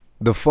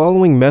The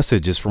following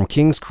message is from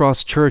King's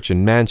Cross Church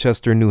in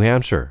Manchester, New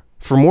Hampshire.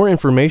 For more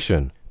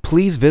information,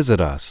 please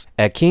visit us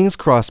at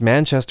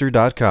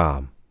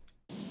kingscrossmanchester.com.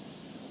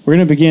 We're going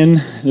to begin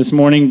this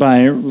morning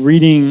by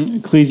reading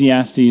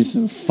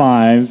Ecclesiastes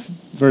 5,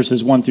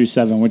 verses 1 through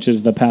 7, which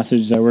is the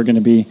passage that we're going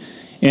to be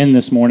in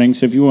this morning.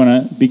 So if you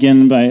want to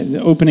begin by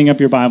opening up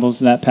your Bibles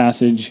to that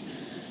passage,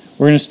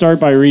 we're going to start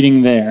by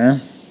reading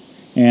there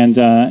and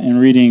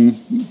reading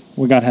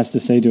what God has to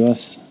say to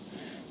us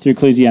through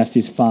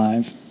Ecclesiastes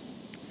 5.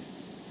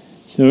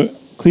 So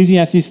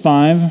Ecclesiastes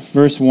 5,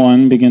 verse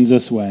 1 begins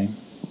this way.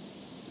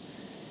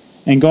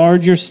 And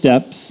guard your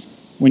steps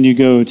when you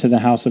go to the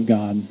house of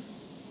God.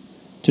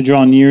 To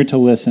draw near to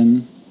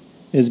listen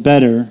is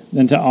better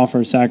than to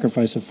offer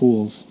sacrifice of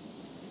fools,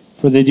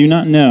 for they do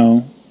not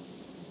know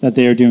that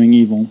they are doing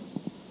evil.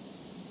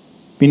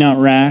 Be not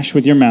rash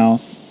with your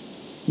mouth,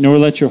 nor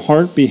let your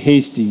heart be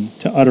hasty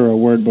to utter a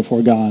word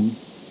before God.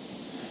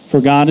 For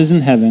God is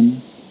in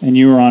heaven, and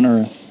you are on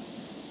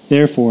earth.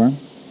 Therefore,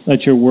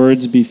 let your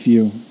words be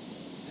few.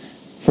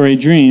 For a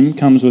dream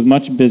comes with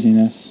much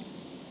busyness,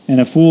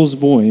 and a fool's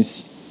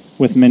voice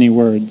with many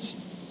words.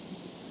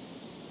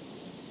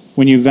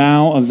 When you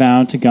vow a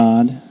vow to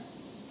God,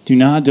 do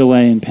not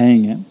delay in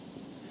paying it,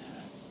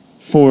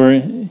 for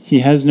he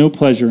has no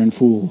pleasure in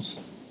fools.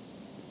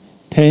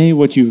 Pay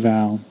what you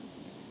vow.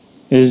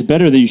 It is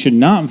better that you should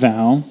not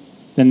vow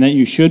than that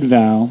you should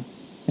vow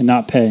and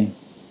not pay.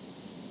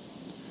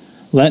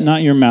 Let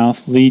not your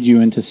mouth lead you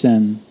into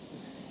sin,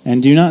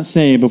 and do not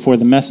say before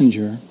the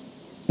messenger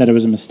that it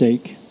was a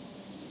mistake.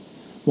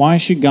 Why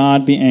should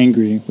God be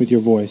angry with your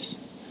voice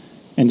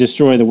and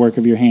destroy the work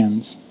of your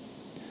hands?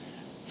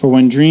 For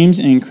when dreams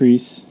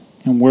increase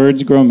and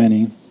words grow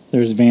many,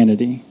 there is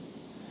vanity.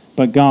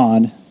 But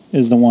God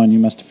is the one you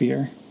must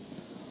fear.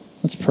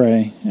 Let's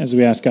pray as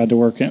we ask God to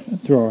work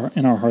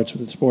in our hearts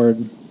with His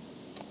word.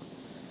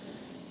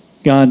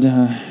 God,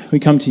 we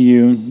come to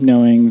you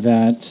knowing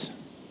that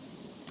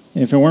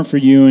if it weren't for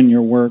you and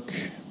your work,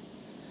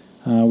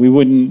 we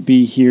wouldn't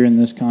be here in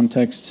this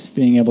context,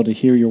 being able to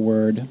hear your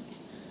word,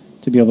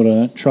 to be able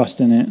to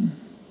trust in it,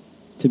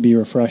 to be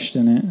refreshed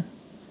in it.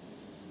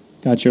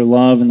 God, your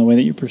love and the way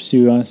that you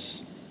pursue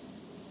us,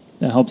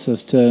 that helps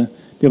us to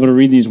be able to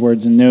read these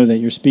words and know that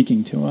you're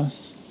speaking to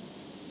us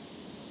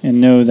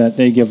and know that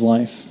they give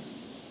life.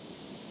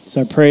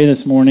 So I pray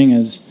this morning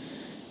as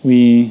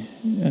we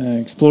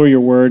explore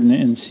your word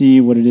and see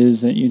what it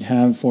is that you'd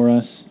have for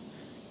us,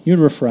 you'd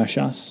refresh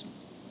us.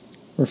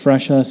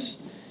 Refresh us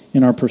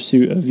in our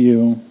pursuit of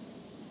you,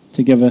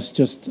 to give us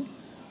just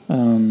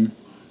that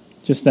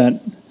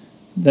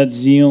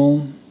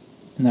zeal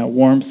and that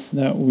warmth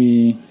that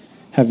we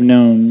have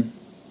known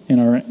in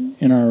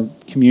our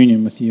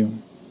communion with you.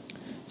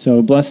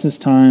 So bless this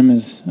time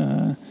as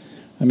I'm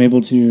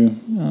able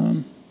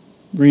to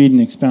read and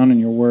expound on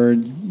your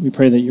word. We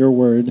pray that your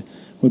word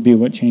would be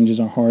what changes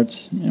our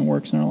hearts and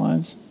works in our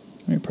lives.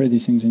 We pray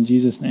these things in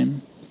Jesus'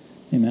 name.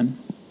 Amen.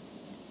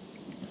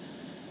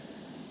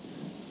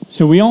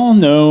 So we all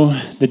know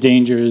the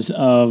dangers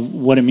of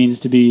what it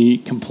means to be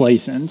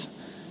complacent.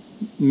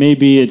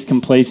 Maybe it's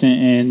complacent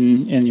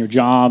in your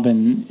job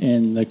and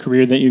in the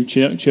career that you've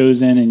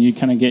chosen, and you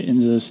kind of get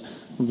into this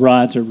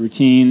rut or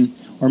routine.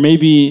 Or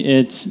maybe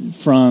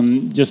it's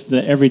from just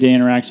the everyday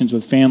interactions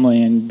with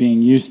family and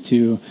being used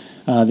to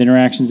the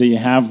interactions that you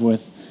have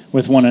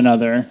with one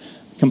another.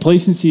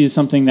 Complacency is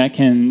something that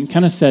can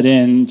kind of set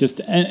in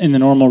just in the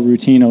normal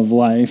routine of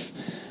life.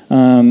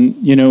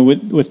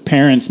 With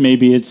parents,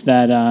 maybe it's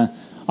that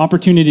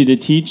opportunity to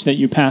teach that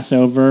you pass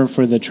over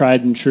for the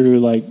tried and true,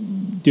 like,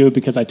 do it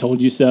because I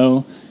told you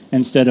so,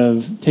 instead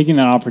of taking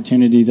that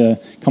opportunity to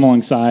come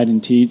alongside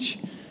and teach.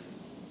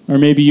 Or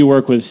maybe you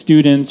work with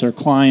students or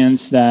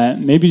clients that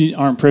maybe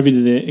aren't privy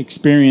to the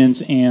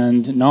experience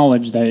and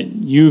knowledge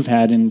that you've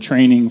had in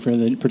training for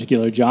the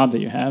particular job that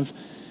you have.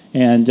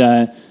 And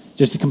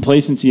just the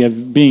complacency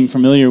of being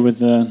familiar with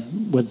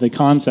the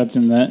concepts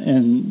and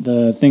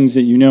the things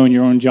that you know in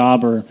your own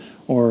job or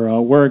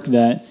work,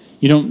 that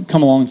you don't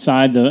come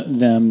alongside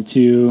them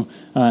to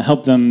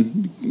help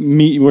them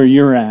meet where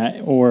you're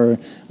at, or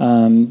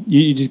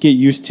you just get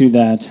used to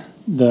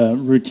the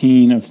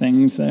routine of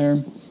things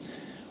there.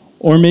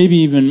 Or maybe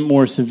even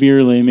more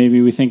severely,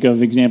 maybe we think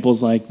of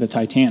examples like the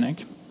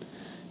Titanic.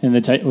 And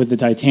with the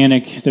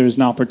Titanic, there was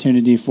an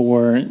opportunity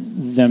for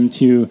them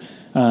to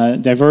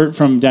divert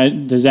from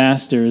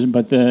disasters,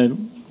 but the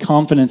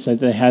confidence that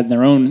they had in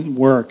their own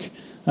work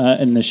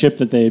and the ship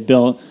that they had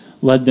built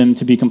led them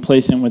to be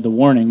complacent with the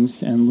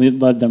warnings and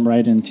led them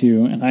right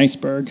into an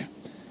iceberg.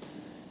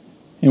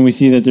 And we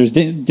see that there's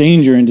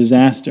danger and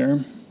disaster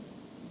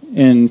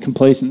in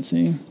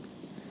complacency.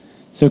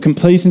 So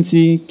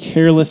complacency,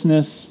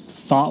 carelessness,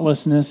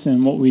 thoughtlessness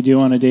in what we do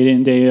on a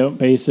day-in, day-out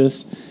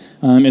basis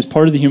is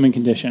part of the human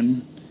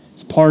condition.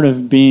 It's part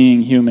of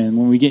being human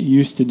when we get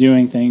used to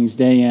doing things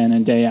day in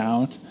and day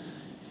out.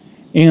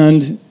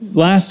 And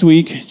last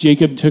week,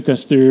 Jacob took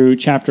us through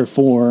chapter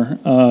 4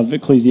 of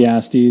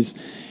Ecclesiastes.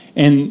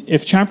 And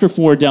if chapter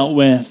 4 dealt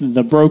with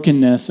the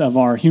brokenness of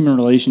our human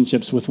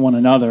relationships with one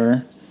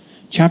another,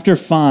 Chapter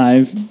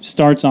 5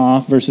 starts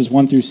off, verses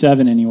 1 through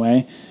 7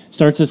 anyway,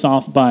 starts us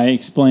off by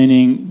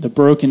explaining the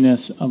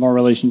brokenness of our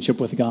relationship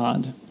with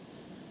God.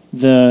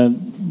 The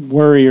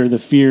worry or the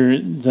fear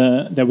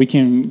that we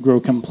can grow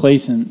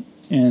complacent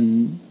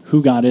in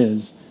who God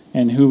is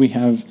and who we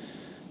have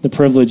the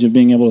privilege of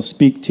being able to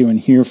speak to and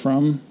hear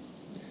from.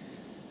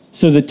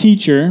 So the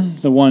teacher,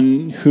 the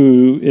one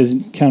who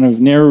is kind of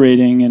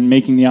narrating and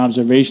making the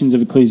observations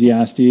of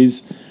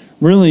Ecclesiastes,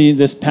 really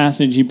this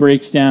passage, he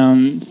breaks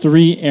down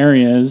 3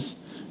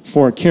 areas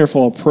for a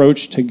careful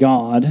approach to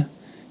God,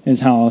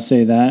 is how I'll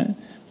say that.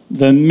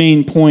 The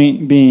main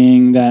point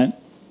being that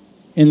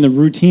in the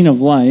routine of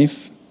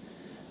life,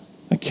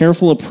 a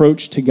careful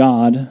approach to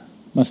God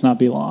must not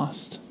be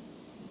lost.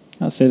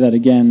 I'll say that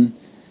again.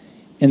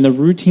 In the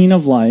routine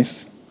of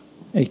life,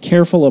 a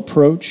careful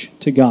approach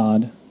to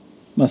God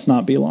must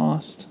not be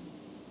lost.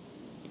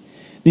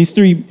 These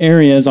 3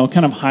 areas, I'll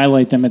kind of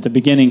highlight them at the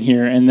beginning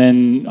here, and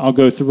then I'll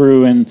go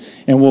through and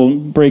we'll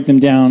break them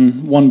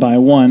down one by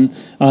one.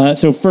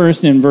 So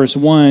first, in verse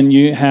 1,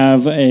 you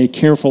have a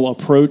careful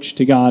approach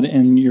to God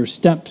and your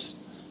steps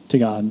to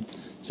God.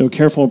 So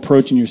careful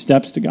approach in your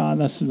steps to God.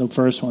 That's the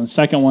first one. The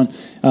second one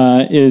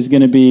is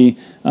going to be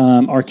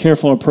our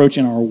careful approach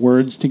in our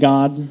words to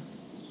God.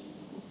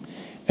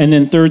 And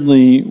then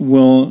thirdly,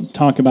 we'll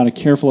talk about a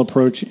careful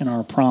approach in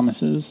our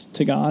promises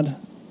to God.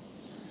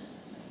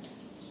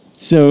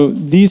 So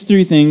these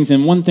 3 things,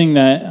 and one thing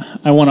that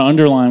I want to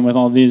underline with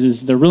all of these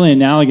is they're really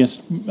analogous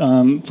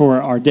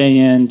for our day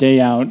in, day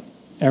out,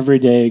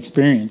 everyday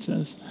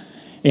experiences.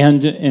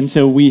 And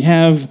so we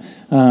have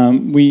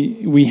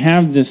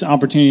this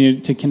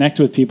opportunity to connect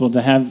with people,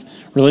 to have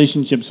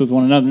relationships with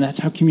one another, and that's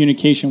how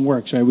communication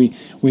works, right?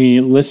 We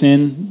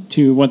listen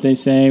to what they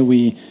say,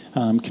 we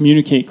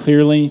communicate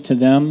clearly to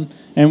them,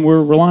 and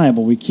we're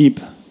reliable. We keep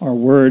our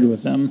word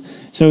with them.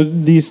 So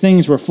these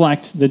things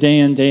reflect the day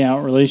in, day out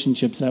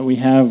relationships that we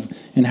have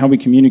and how we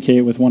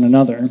communicate with one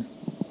another.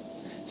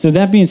 So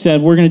that being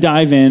said, we're going to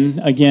dive in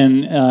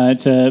again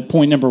to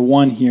point number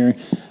 1 here,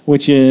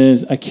 which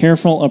is a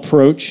careful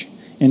approach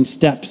and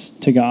steps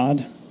to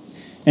God.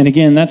 And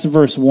again, that's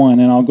verse 1,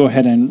 and I'll go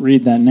ahead and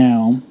read that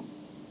now.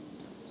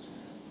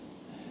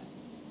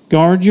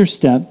 Guard your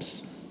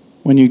steps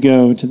when you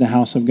go to the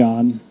house of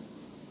God.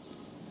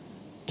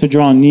 To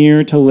draw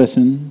near to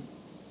listen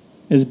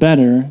is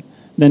better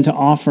than to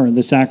offer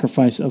the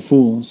sacrifice of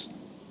fools,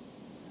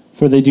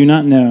 for they do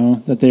not know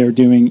that they are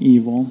doing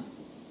evil.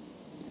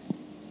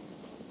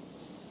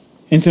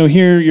 And so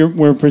here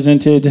we're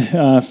presented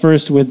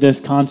first with this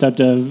concept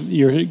of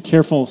your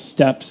careful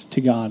steps to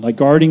God, like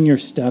guarding your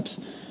steps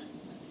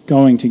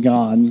going to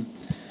God.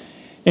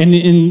 And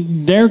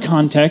in their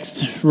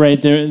context,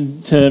 right,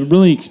 to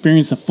really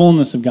experience the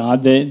fullness of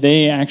God,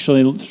 they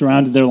actually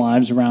surrounded their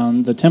lives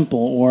around the temple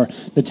or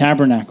the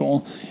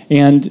tabernacle.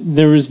 And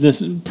there was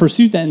this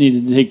pursuit that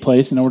needed to take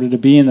place in order to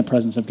be in the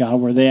presence of God,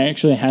 where they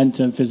actually had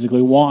to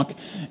physically walk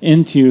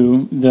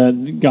into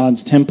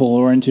God's temple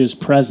or into his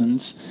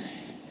presence.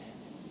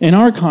 In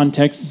our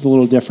context, it's a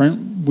little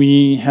different.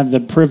 We have the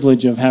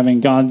privilege of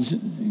having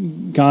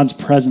God's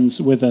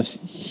presence with us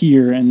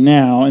here and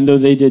now, and though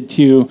they did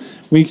too,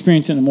 we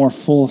experience it in a more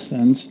full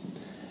sense.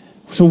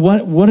 So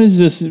what does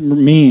this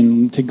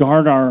mean to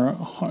guard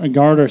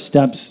our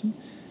steps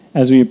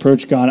as we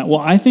approach God? Well,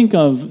 I think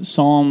of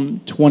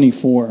Psalm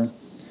 24,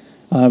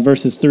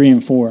 verses 3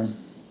 and 4.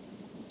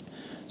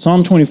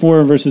 Psalm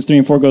 24, verses 3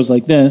 and 4 goes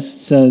like this. It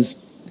says,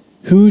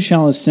 "Who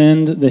shall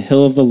ascend the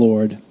hill of the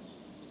Lord?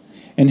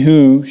 And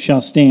who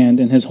shall stand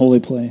in his holy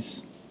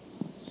place?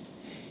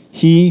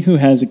 He who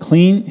has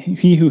clean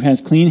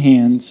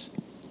hands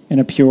and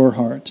a pure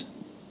heart,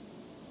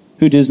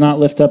 who does not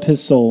lift up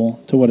his soul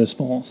to what is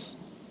false,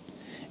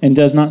 and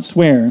does not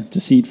swear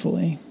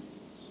deceitfully."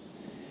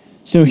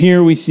 So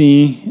here we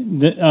see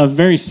a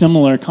very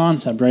similar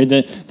concept, right?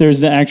 That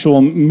there's the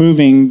actual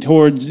moving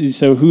towards,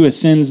 so who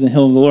ascends the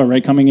hill of the Lord,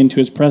 right? Coming into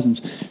his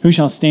presence. Who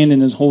shall stand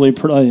in his holy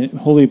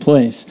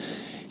place?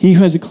 He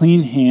who has a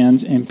clean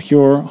hands and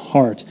pure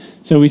heart.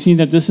 So we see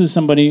that this is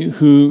somebody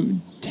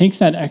who takes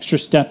that extra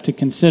step to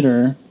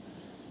consider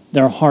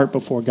their heart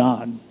before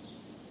God.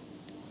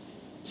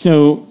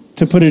 So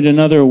to put it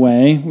another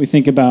way, we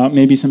think about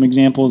maybe some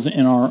examples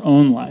in our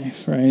own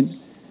life, right?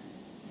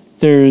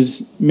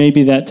 There's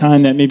maybe that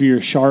time that maybe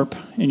you're sharp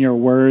in your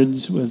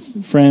words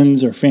with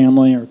friends or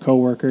family or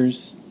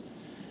coworkers,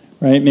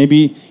 right?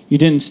 Maybe you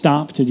didn't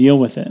stop to deal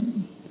with it.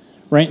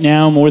 Right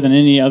now, more than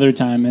any other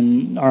time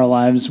in our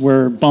lives,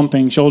 we're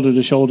bumping shoulder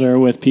to shoulder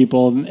with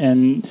people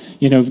and,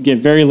 get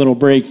very little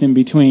breaks in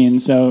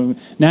between. So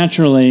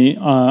naturally,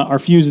 our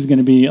fuse is going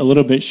to be a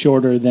little bit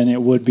shorter than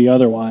it would be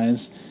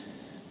otherwise.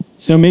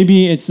 So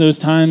maybe it's those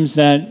times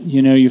that,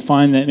 you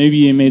find that maybe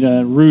you made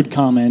a rude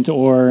comment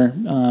or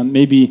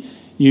maybe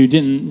you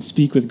didn't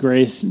speak with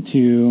grace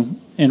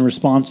in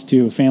response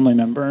to a family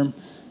member.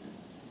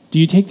 Do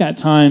you take that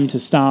time to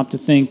stop to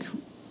think,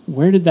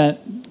 where did that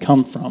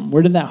come from?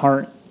 Where did that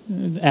heart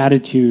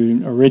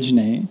attitude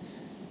originate?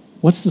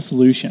 What's the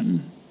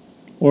solution?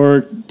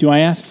 Or do I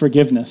ask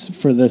forgiveness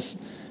for this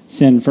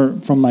sin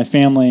from my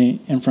family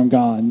and from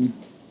God.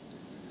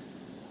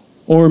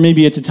 Or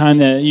maybe it's a time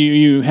that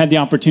you had the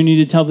opportunity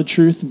to tell the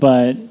truth,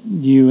 but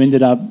you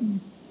ended up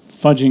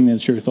fudging the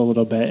truth a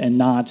little bit and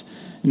not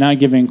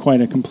giving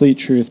quite a complete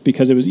truth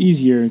because it was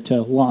easier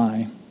to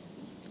lie.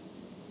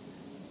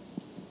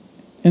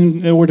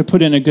 And or to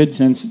put it in a good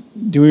sense,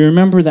 do we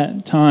remember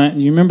that time?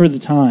 You remember the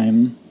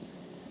time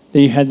that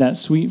you had that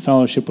sweet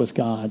fellowship with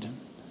God,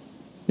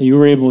 that you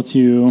were able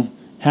to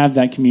have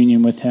that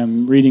communion with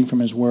him, reading from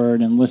his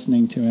word and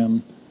listening to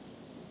him?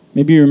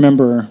 Maybe you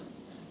remember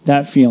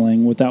that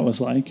feeling, what that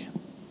was like.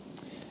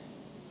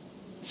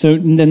 So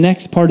in the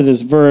next part of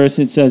this verse,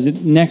 it says,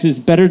 next, it's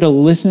better to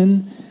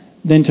listen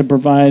than to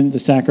provide the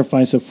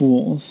sacrifice of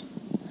fools.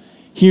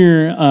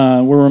 Here,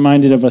 we're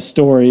reminded of a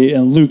story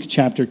in Luke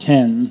chapter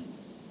 10.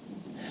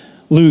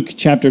 Luke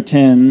chapter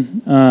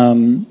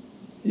 10,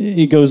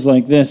 it goes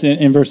like this.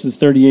 In verses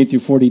 38 through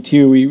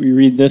 42, we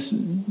read this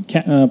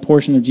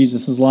portion of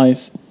Jesus'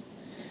 life.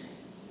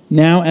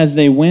 Now, as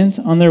they went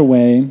on their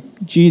way,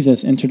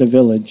 Jesus entered a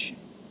village,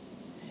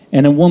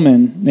 and a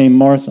woman named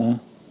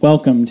Martha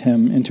welcomed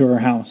him into her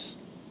house.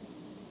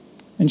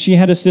 And she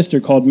had a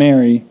sister called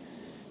Mary,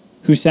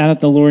 who sat at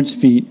the Lord's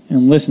feet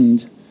and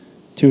listened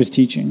to his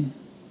teaching.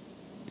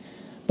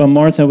 But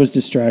Martha was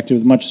distracted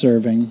with much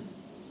serving.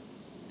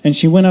 And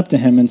she went up to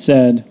him and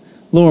said,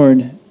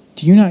 Lord,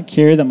 do you not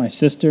care that my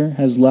sister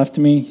has left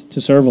me to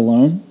serve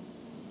alone?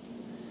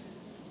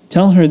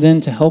 Tell her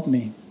then to help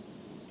me.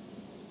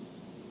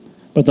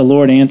 But the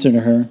Lord answered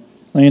her,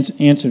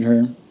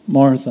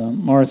 Martha,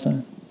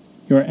 Martha,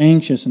 you are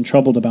anxious and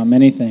troubled about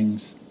many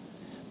things,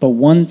 but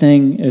one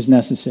thing is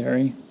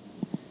necessary.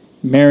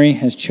 Mary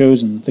has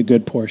chosen the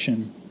good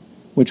portion,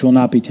 which will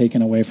not be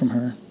taken away from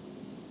her.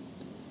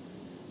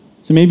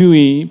 So maybe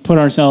we put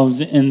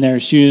ourselves in their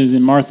shoes,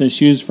 in Martha's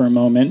shoes for a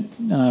moment.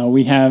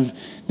 We have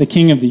the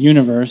King of the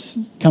universe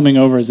coming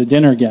over as a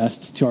dinner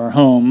guest to our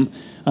home.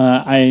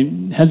 I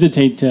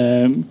hesitate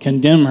to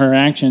condemn her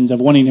actions of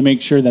wanting to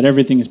make sure that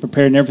everything is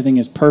prepared and everything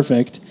is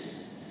perfect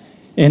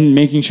and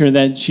making sure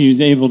that she's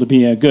able to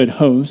be a good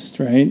host,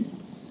 right?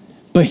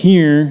 But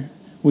here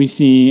we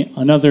see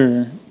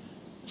another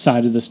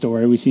side of the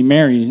story. We see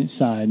Mary's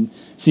side.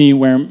 See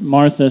where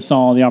Martha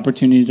saw the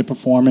opportunity to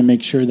perform and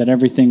make sure that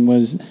everything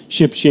was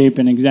ship-shape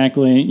and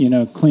exactly,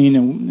 clean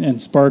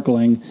and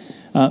sparkling.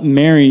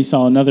 Mary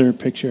saw another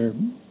picture.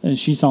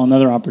 She saw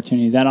another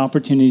opportunity. That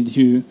opportunity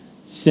to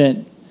sit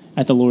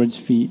at the Lord's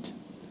feet,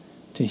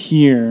 to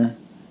hear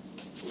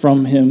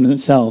from him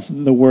himself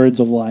the words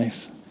of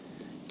life,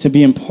 to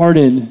be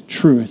imparted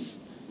truth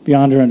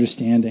beyond her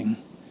understanding.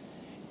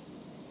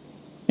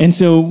 And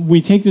so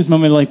we take this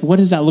moment like, what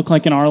does that look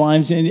like in our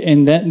lives?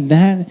 And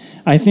that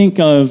I think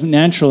of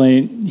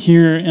naturally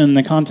here in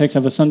the context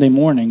of a Sunday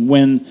morning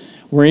when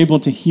we're able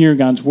to hear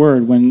God's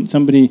word, when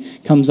somebody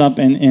comes up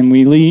and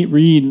we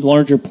read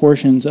larger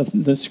portions of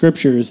the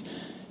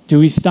scriptures, do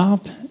we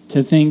stop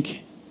to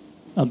think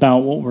about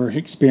what we're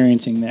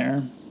experiencing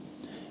there?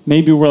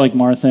 Maybe we're like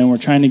Martha and we're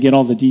trying to get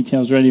all the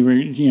details ready.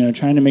 We're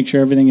trying to make sure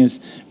everything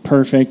is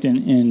perfect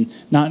and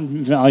not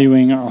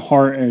valuing our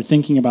heart or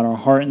thinking about our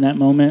heart in that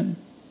moment.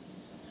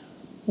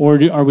 Or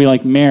are we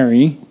like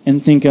Mary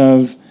and think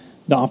of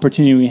the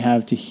opportunity we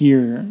have to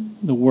hear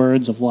the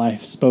words of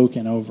life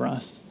spoken over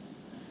us?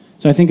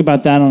 So I think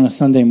about that on a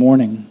Sunday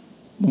morning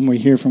when we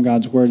hear from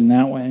God's word in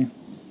that way.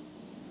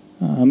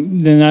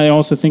 Then I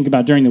also think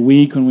about during the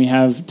week when we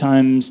have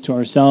times to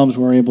ourselves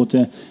where we're able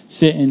to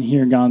sit and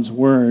hear God's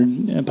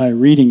word by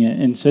reading it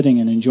and sitting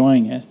and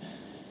enjoying it.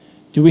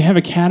 Do we have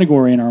a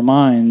category in our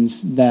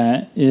minds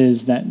that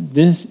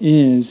this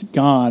is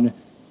God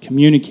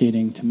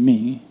communicating to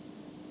me?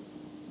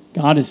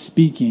 God is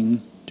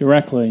speaking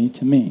directly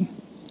to me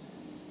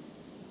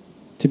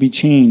to be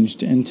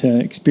changed and to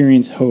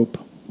experience hope.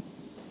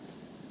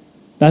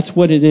 That's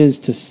what it is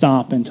to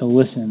stop and to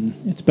listen.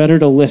 It's better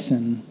to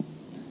listen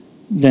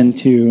than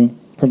to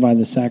provide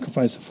the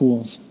sacrifice of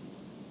fools.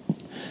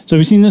 So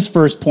we've seen this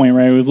first point,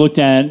 right? We've looked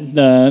at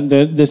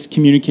this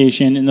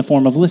communication in the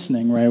form of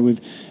listening, right?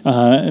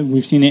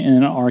 We've seen it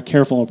in our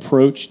careful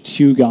approach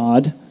to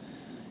God,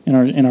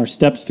 in our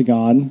steps to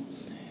God.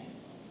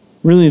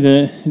 Really,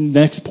 the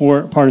next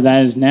part of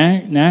that is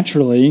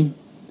naturally,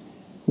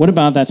 what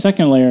about that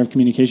second layer of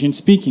communication,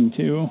 speaking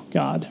to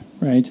God,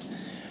 right?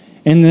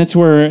 And that's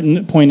where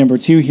point number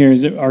 2 here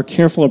is our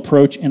careful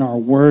approach in our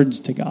words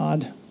to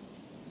God.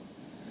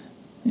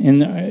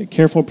 In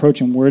careful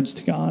approach in words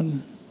to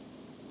God.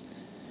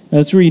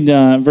 Let's read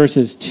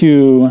verses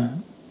 2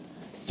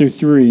 through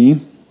 3. It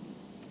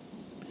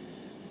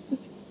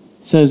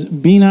says,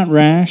 "Be not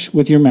rash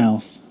with your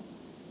mouth,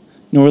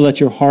 nor let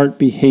your heart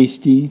be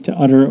hasty to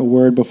utter a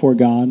word before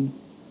God.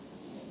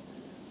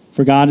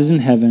 For God is in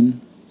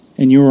heaven,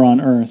 and you are on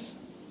earth.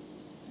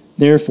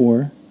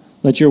 Therefore,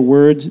 let your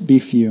words be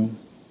few.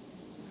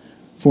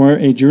 For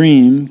a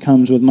dream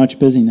comes with much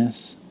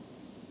busyness,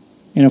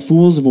 and a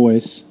fool's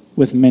voice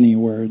with many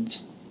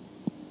words."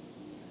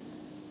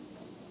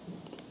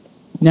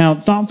 Now,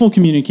 thoughtful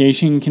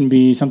communication can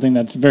be something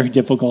that's very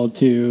difficult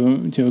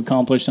to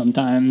accomplish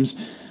sometimes.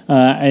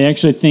 I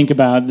actually think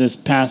about this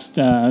past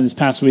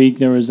week.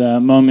 There was a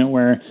moment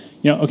where,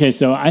 okay,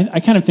 so I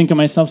kind of think of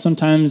myself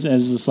sometimes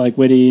as this like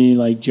witty,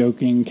 like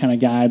joking kind of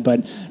guy,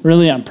 but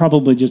really I'm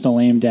probably just a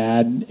lame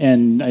dad,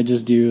 and I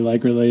just do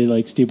like really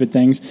like stupid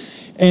things.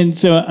 And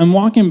so I'm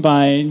walking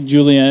by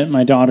Julia,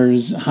 my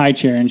daughter's high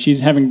chair, and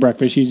she's having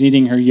breakfast. She's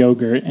eating her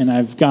yogurt, and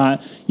I've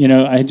got,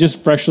 I had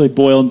just freshly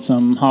boiled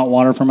some hot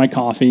water for my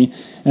coffee.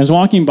 And I was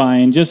walking by,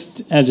 and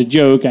just as a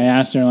joke, I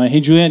asked her, like, "Hey,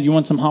 Julia, do you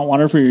want some hot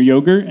water for your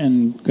yogurt?"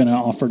 And I'm going to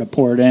offer to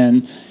pour it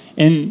in.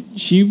 And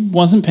she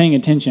wasn't paying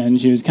attention.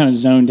 She was kind of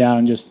zoned out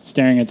and just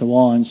staring at the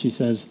wall, and she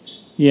says,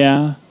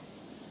 "Yeah."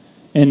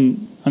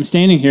 And I'm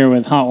standing here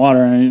with hot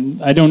water, and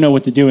I don't know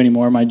what to do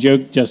anymore. My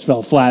joke just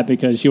fell flat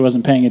because she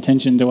wasn't paying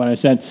attention to what I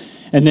said.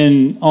 And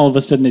then all of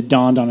a sudden it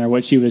dawned on her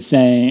what she was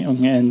saying,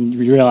 and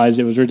we realized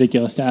it was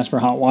ridiculous to ask for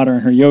hot water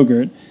in her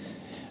yogurt.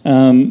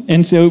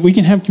 And so we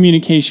can have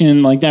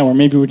communication like that, where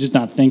maybe we're just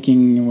not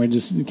thinking, and we're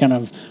just kind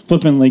of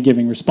flippantly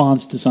giving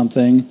response to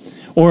something.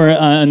 Or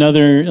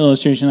another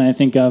illustration I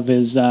think of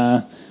is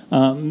a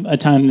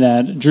time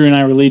that Drew and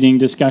I were leading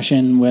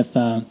discussion with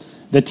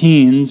the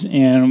teens,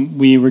 and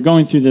we were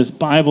going through this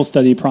Bible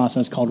study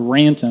process called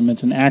RANSOM.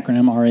 It's an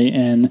acronym,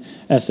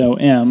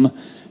 RANSOM,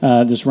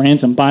 this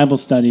RANSOM Bible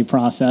study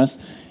process.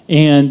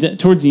 And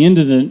towards the end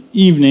of the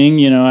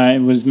evening, I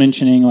was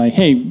mentioning like,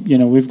 hey,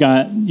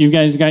 you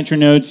guys got your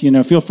notes,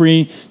 feel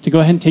free to go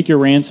ahead and take your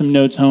RANSOM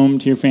notes home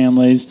to your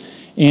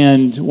families.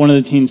 And one of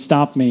the teens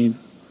stopped me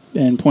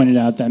and pointed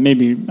out that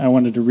maybe I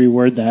wanted to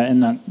reword that and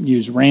not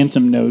use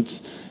ransom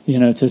notes,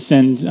 to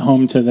send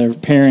home to their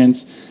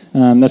parents.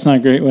 That's not a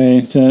great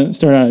way to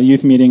start out a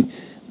youth meeting.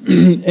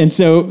 And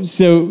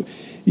so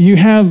you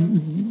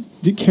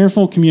have the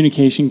careful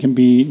communication can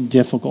be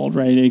difficult,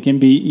 right? It can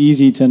be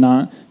easy to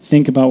not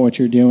think about what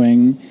you're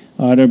doing,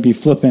 to be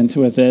flippant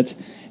with it.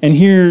 And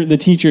here the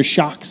teacher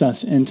shocks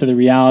us into the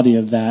reality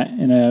of that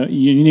in a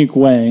unique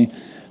way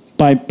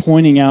by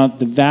pointing out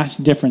the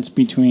vast difference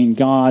between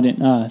God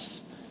and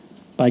us,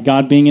 by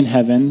God being in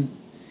heaven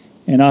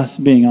and us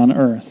being on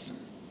earth.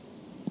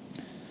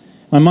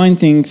 My mind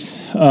thinks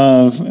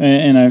of,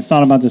 and I've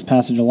thought about this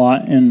passage a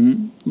lot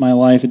in my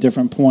life at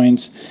different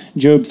points,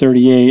 Job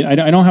 38. I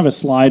don't have a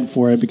slide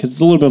for it because it's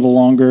a little bit of a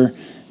longer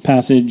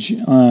passage,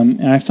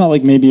 and I felt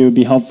like maybe it would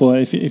be helpful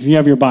if you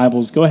have your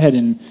Bibles, go ahead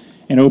and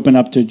open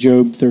up to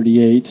Job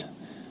 38.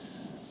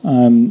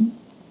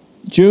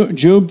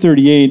 Job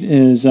 38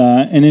 is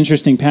an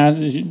interesting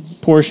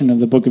portion of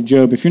the book of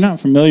Job. If you're not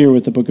familiar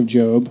with the book of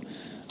Job,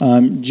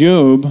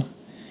 Job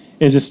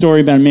is a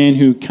story about a man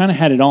who kind of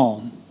had it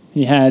all.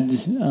 He had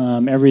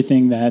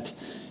everything that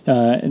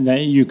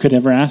you could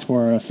ever ask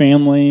for: a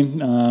family,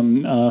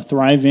 a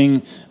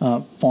thriving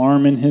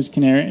farm in his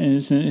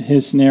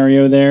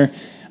scenario there.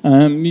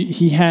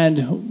 He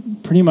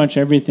had pretty much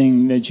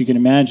everything that you could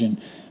imagine.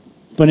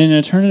 But in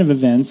alternative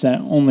events that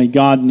only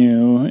God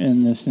knew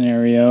in this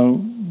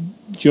scenario,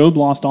 Job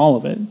lost all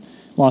of it,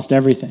 lost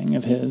everything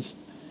of his.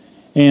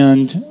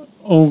 And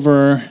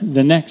over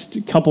the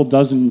next couple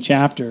dozen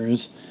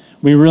chapters,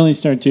 we really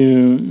start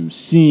to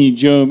see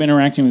Job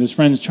interacting with his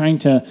friends, trying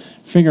to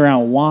figure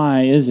out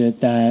why is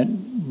it that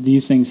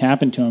these things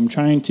happen to him,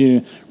 trying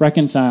to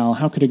reconcile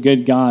how could a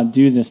good God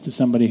do this to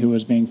somebody who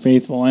was being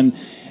faithful. And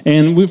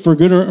for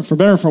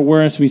better or for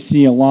worse, we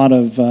see a lot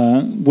of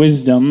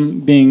wisdom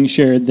being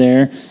shared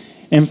there.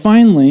 And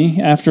finally,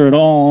 after it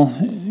all,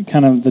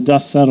 kind of the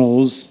dust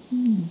settles,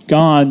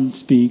 God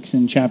speaks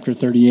in chapter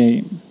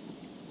 38.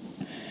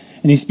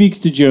 And he speaks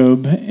to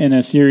Job in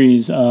a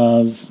series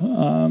of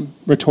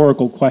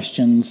rhetorical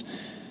questions.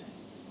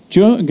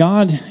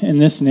 God, in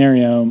this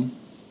scenario,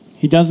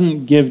 he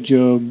doesn't give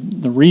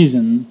Job the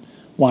reason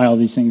why all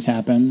these things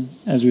happen,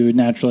 as we would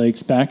naturally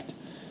expect.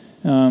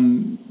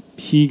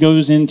 He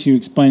goes into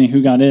explaining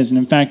who God is. And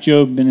in fact,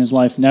 Job in his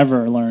life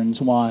never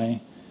learns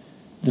why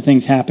the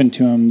things happen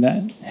to him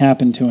that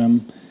happen to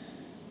him.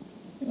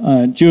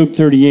 Job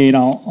 38,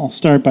 I'll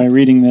start by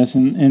reading this,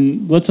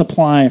 and let's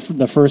apply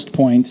the first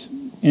point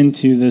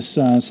into this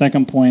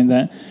second point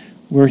that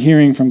we're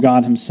hearing from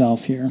God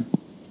himself here.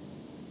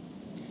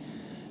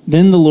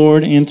 Then the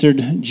Lord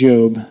answered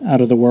Job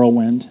out of the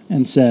whirlwind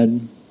and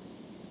said,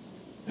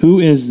 "Who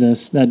is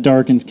this that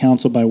darkens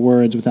counsel by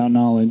words without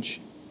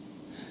knowledge?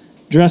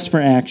 Dress for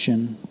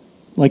action,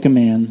 like a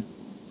man.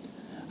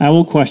 I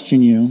will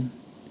question you,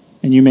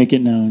 and you make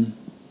it known.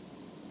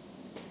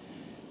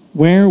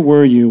 Where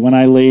were you when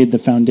I laid the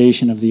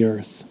foundation of the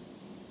earth?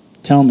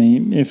 Tell me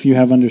if you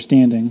have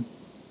understanding.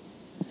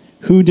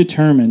 Who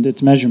determined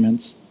its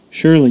measurements?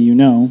 Surely you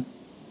know.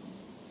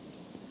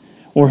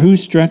 Or who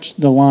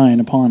stretched the line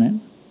upon it?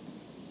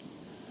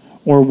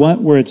 Or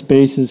what were its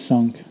bases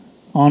sunk?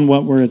 On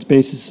what were its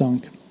bases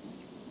sunk?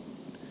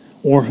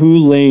 Or who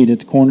laid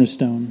its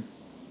cornerstone?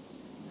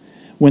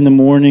 When the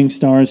morning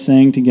stars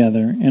sang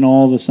together, and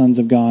all the sons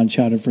of God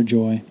shouted for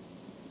joy.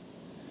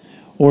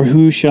 Or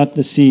who shut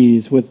the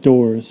seas with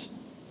doors,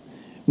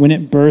 when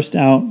it burst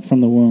out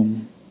from the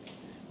womb?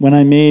 When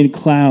I made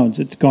clouds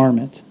its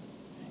garment,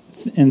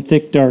 and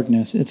thick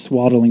darkness its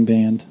swaddling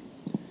band,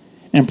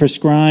 and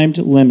prescribed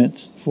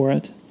limits for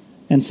it,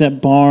 and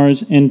set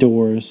bars and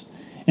doors,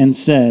 and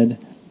said,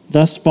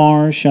 "Thus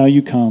far shall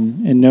you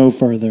come, and no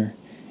further,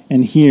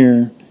 and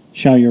here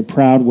shall your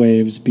proud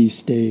waves be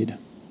stayed."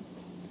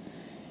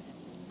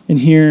 And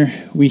here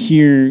we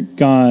hear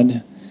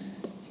God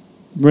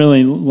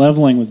really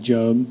leveling with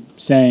Job,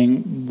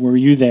 saying, were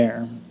you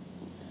there?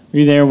 Were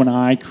you there when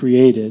I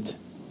created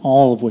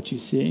all of what you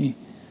see,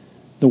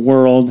 the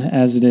world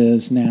as it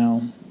is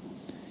now?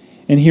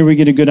 And here we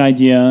get a good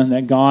idea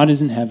that God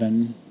is in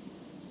heaven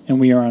and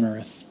we are on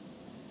earth.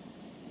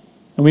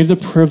 And we have the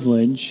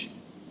privilege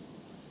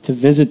to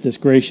visit this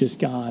gracious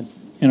God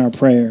in our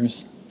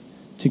prayers,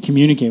 to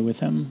communicate with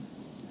him.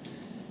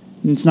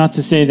 And it's not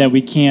to say that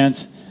we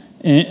can't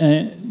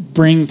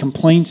bring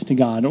complaints to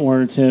God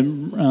or to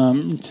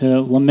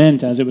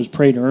lament as it was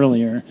prayed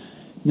earlier.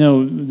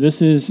 No,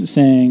 this is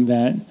saying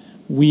that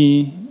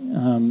we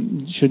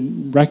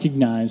should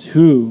recognize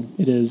who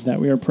it is that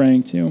we are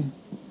praying to.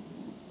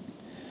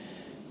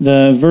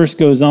 The verse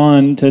goes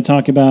on to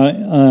talk about,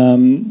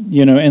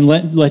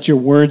 and let your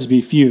words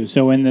be few.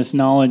 So in this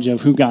knowledge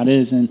of who God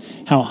is and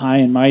how high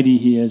and mighty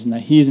he is and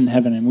that he is in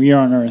heaven and we are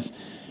on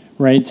earth,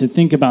 right? To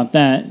think about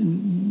that,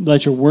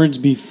 let your words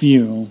be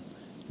few.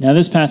 Now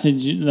this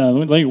passage,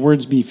 let your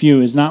words be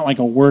few, is not like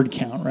a word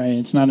count, right?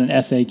 It's not an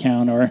essay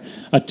count or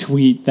a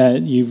tweet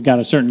that you've got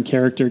a certain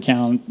character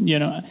count.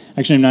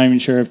 Actually, I'm not even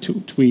sure if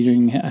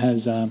tweeting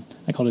has, I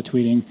call it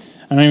tweeting.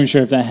 I'm not even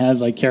sure if that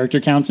has like character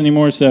counts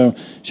anymore, so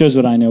shows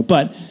what I know.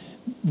 But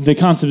the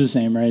concept is the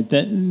same, right?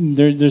 That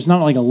there's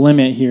not like a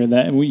limit here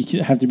that we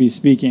have to be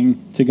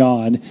speaking to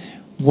God.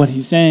 What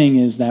he's saying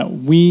is that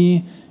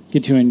we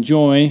get to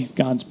enjoy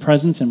God's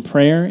presence in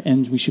prayer,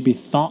 and we should be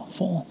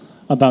thoughtful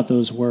about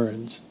those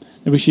words,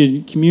 that we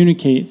should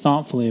communicate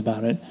thoughtfully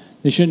about it.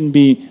 They shouldn't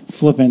be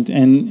flippant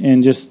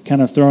and just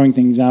kind of throwing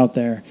things out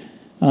there.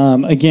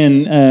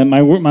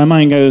 My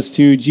mind goes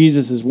to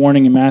Jesus'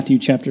 warning in Matthew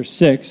chapter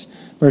 6,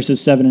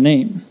 verses 7 and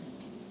 8.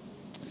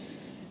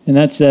 And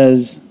that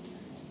says,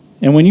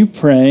 "And when you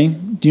pray,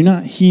 do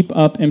not heap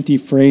up empty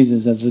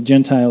phrases as the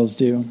Gentiles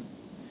do,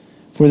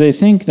 for they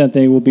think that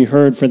they will be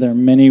heard for their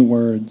many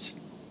words.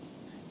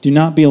 Do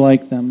not be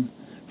like them,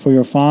 for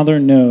your Father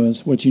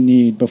knows what you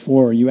need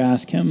before you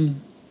ask him."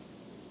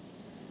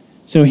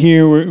 So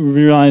here we're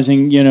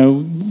realizing,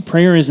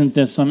 prayer isn't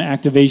this some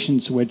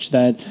activation switch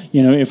that,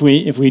 if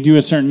we do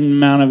a certain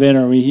amount of it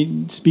or we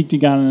speak to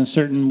God in a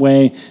certain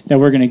way, that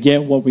we're going to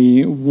get what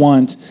we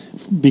want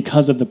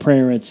because of the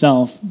prayer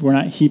itself. We're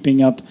not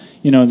heaping up,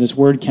 this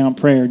word count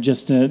prayer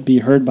just to be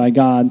heard by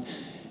God.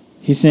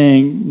 He's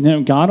saying,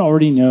 no, God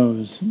already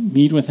knows.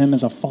 Meet with him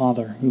as a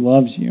father who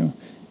loves you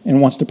and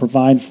wants to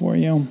provide for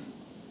you.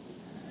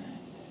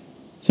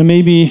 So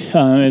maybe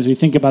as we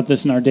think about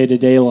this in our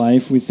day-to-day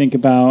life, we think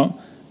about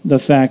the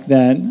fact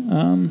that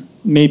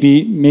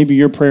maybe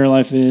your prayer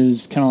life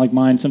is kind of like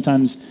mine.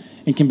 Sometimes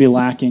it can be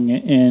lacking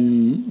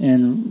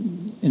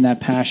in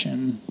that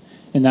passion,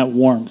 in that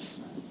warmth.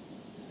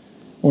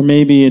 Or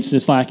maybe it's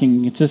just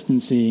lacking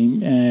consistency,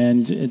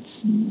 and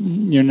it's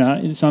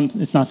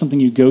not something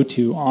you go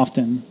to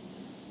often.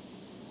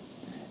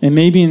 And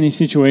maybe in these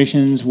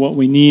situations, what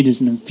we need is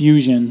an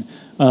infusion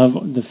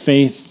of the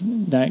faith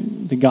that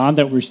the God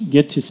that we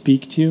get to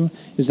speak to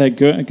is that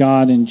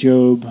God in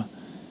Job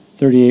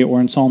 38 or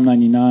in Psalm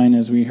 99,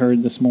 as we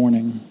heard this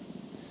morning,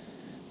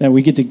 that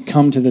we get to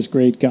come to this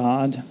great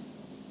God.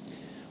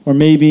 Or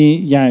maybe,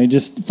 you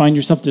just find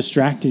yourself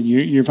distracted.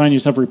 You find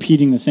yourself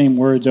repeating the same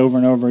words over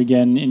and over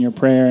again in your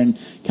prayer and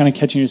kind of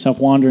catching yourself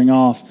wandering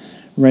off,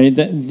 right?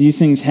 That these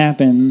things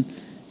happen,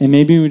 and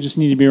maybe we just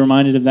need to be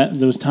reminded of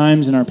those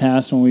times in our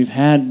past when we've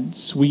had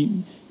sweet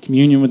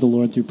communion with the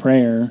Lord through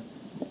prayer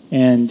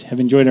and have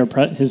enjoyed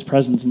his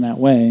presence in that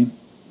way.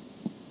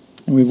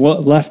 And we've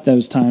left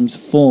those times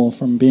full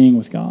from being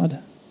with God.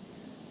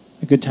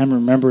 A good time to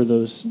remember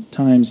those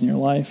times in your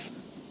life.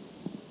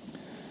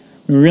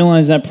 We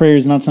realize that prayer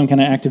is not some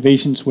kind of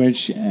activation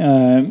switch,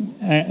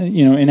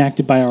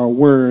 enacted by our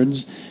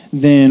words.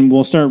 Then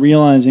we'll start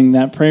realizing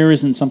that prayer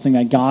isn't something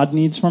that God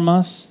needs from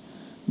us,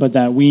 but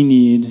that we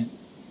need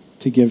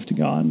to give to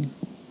God.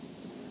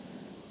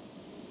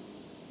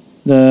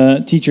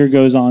 The teacher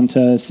goes on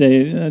to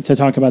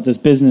talk about this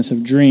business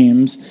of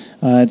dreams.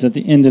 It's at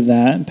the end of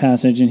that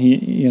passage, and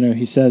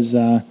he says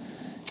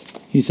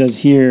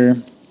here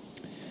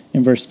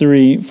in verse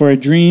 3, "For a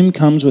dream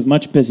comes with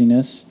much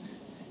busyness,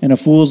 and a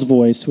fool's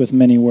voice with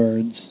many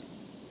words."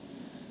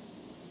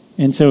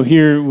 And so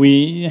here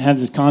we have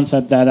this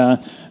concept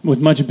that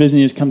with much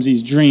busyness comes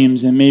these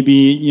dreams, and maybe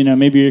you're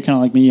kind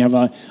of like me. You have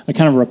a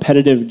kind of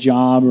repetitive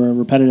job or a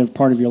repetitive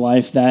part of your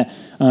life that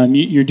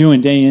you're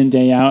doing day in,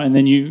 day out, and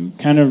then you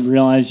kind of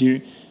realize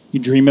you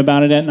dream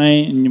about it at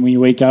night, and when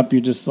you wake up,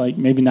 you're just like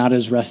maybe not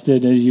as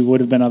rested as you would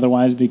have been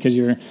otherwise because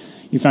you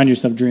find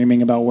yourself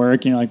dreaming about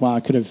work, and you're like, wow,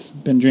 I could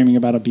have been dreaming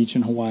about a beach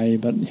in Hawaii,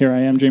 but here I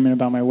am dreaming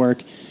about my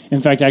work.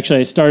 In fact, actually,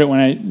 I started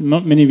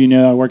many of you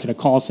know I work at a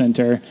call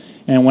center,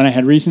 and when I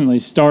had recently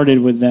started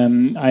with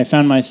them, I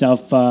found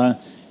myself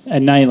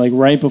at night, like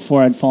right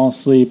before I'd fall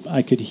asleep,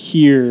 I could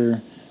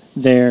hear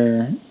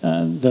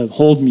the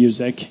hold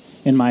music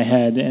in my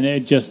head, and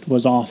it just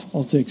was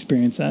awful to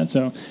experience that.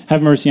 So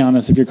have mercy on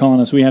us if you're calling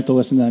us. We have to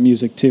listen to that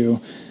music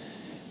too.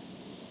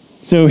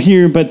 So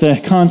here, but the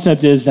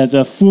concept is that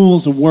the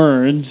fool's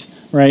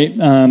words, right,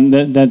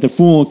 that the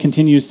fool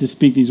continues to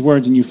speak these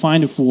words, and you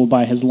find a fool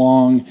by his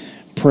long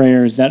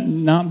prayers, that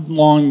not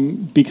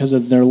long because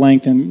of their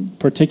length in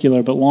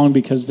particular, but long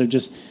because they're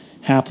just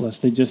hapless.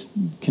 They just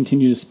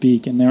continue to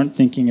speak, and they aren't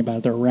thinking about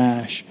it. They're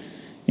rash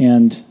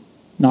and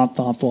not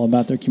thoughtful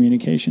about their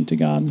communication to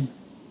God.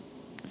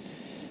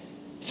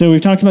 So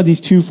we've talked about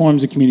these two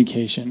forms of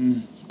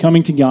communication,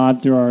 coming to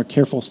God through our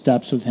careful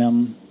steps with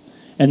him,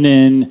 and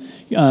then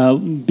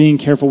being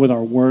careful with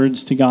our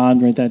words to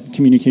God, right, that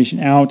communication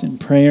out in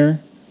prayer.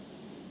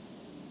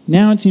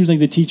 Now it seems like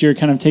the teacher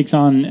kind of takes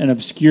on an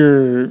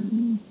obscure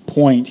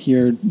point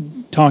here,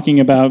 talking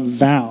about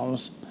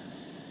vows,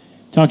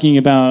 talking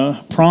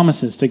about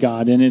promises to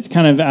God, and it's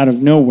kind of out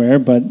of nowhere,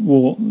 but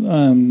we're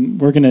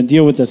going to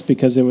deal with this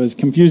because it was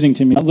confusing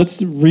to me.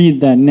 Let's read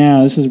that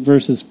now. This is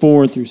verses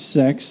 4 through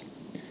 6,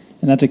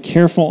 and that's a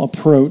careful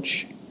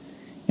approach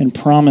and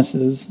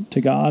promises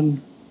to God.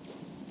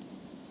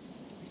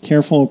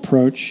 Careful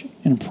approach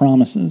and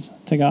promises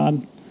to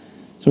God.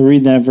 So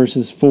read that,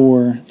 verses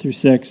 4 through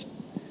 6.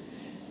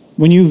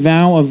 When you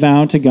vow a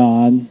vow to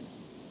God,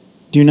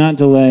 do not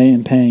delay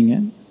in paying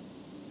it,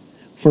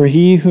 for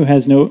he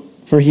has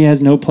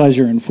no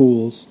pleasure in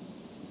fools.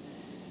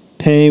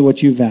 Pay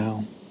what you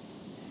vow.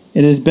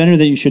 It is better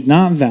that you should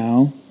not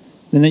vow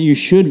than that you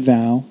should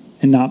vow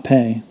and not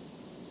pay.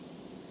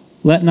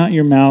 Let not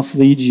your mouth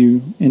lead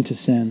you into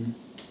sin.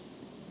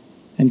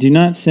 And do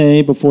not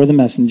say before the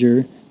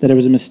messenger that it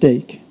was a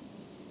mistake.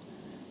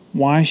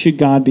 Why should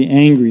God be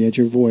angry at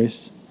your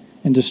voice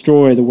and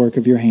destroy the work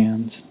of your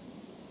hands?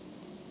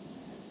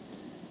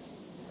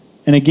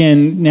 And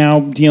again, now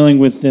dealing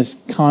with this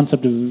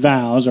concept of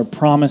vows or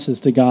promises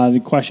to God, the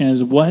question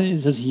is, what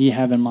does he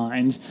have in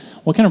mind?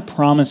 What kind of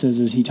promises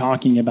is he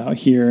talking about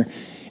here?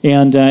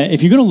 And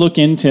if you're going to look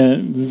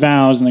into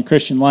vows in the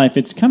Christian life,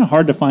 it's kind of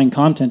hard to find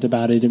content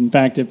about it. In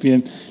fact, if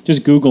you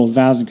just Google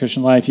vows in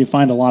Christian life, you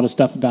find a lot of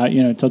stuff about,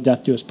 till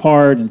death do us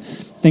part and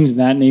things of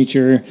that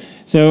nature.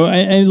 So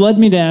it led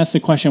me to ask the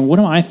question, what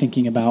am I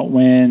thinking about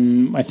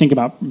when I think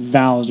about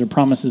vows or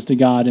promises to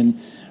God? And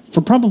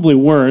for probably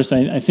worse,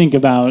 I think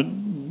about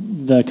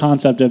the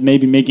concept of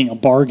maybe making a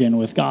bargain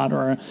with God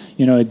or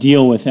a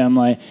deal with him,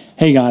 like,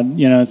 hey God,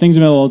 things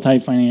have been a little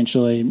tight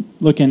financially,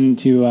 looking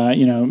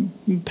to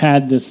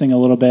pad this thing a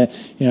little bit,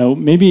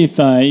 maybe if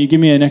you give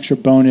me an extra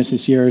bonus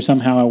this year or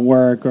somehow at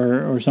work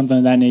or something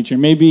of that nature,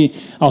 maybe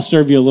I'll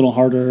serve you a little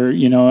harder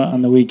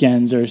on the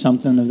weekends or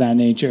something of that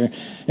nature.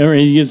 Or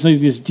it's like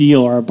this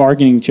deal or a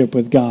bargaining chip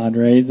with God,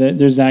 right?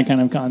 There's that kind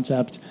of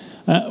concept.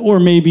 Or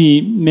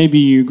maybe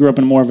you grew up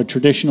in more of a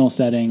traditional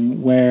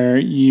setting where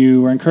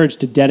you were encouraged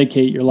to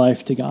dedicate your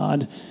life to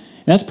God.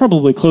 And that's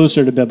probably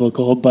closer to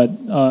biblical, but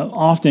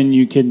often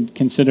you could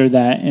consider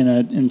that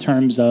in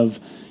terms of,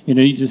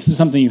 this is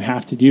something you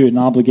have to do, an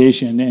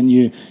obligation, and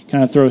you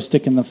kind of throw a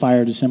stick in the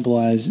fire to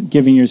symbolize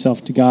giving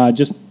yourself to God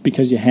just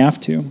because you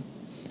have to.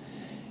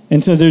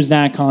 And so there's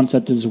that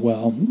concept as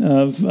well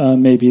of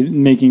maybe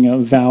making a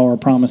vow or a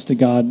promise to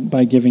God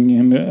by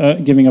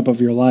giving up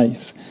of your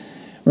life.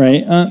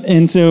 Right,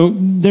 and so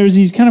there's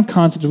these kind of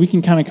concepts. We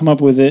can kind of come up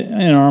with it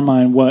in our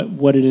mind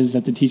what it is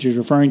that the teacher is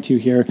referring to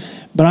here.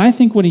 But I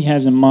think what he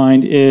has in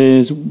mind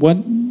is what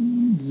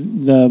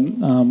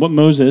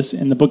Moses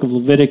in the book of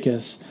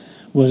Leviticus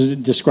was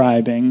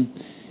describing.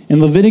 In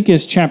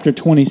Leviticus chapter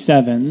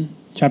 27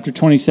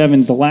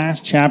 is the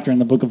last chapter in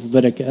the book of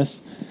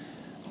Leviticus.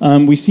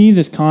 We see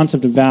this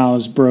concept of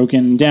vows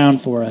broken down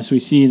for us.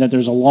 We see that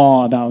there's a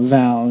law about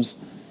vows.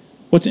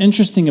 What's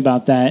interesting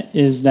about that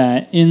is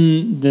that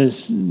in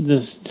this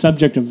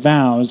subject of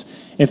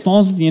vows, it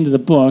falls at the end of the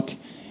book,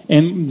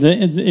 and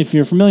if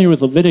you're familiar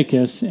with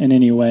Leviticus in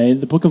any way,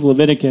 the book of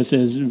Leviticus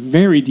is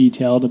very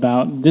detailed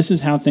about this is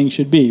how things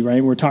should be,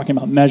 right? We're talking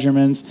about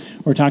measurements.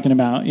 We're talking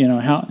about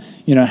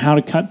how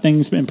to cut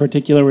things in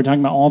particular. We're talking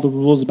about all the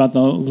rules about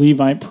the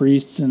Levite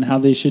priests and how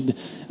they should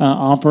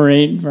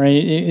operate, right?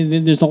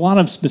 There's a lot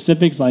of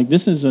specifics like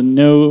this is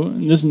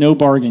no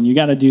bargain. You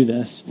got to do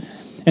this.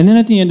 And then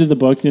at the end of the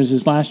book, there's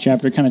this last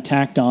chapter kind of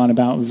tacked on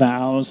about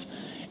vows.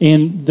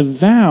 And the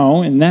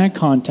vow in that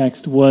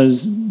context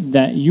was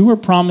that you were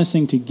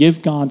promising to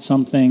give God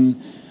something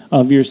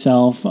of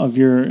yourself, of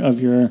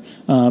your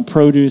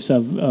produce,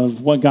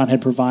 of what God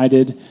had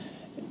provided,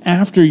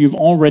 after you've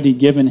already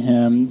given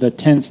him the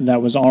tenth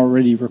that was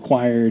already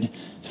required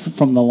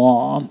from the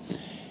law.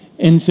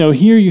 And so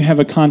here you have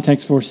a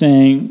context for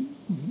saying,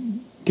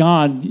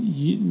 God,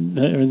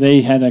 or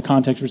they had a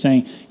context for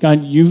saying,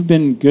 God, you've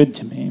been good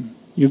to me.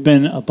 You've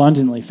been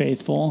abundantly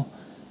faithful.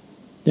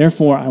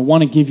 Therefore, I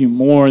want to give you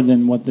more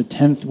than what the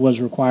tenth was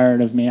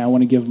required of me. I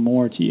want to give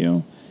more to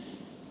you.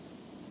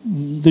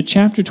 The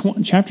chapter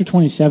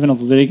 27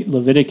 of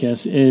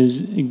Leviticus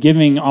is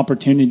giving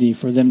opportunity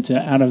for them to,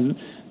 out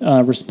of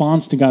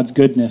response to God's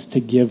goodness, to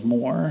give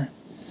more.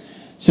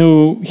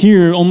 So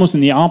here, almost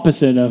in the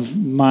opposite of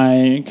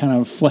my kind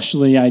of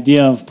fleshly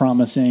idea of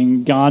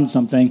promising God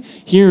something,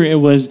 here it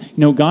was,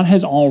 God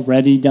has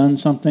already done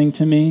something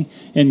to me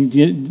and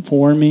did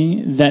for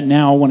me that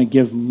now I want to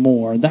give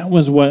more. That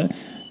was what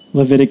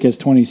Leviticus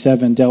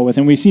 27 dealt with.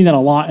 And we see that a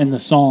lot in the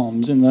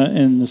Psalms.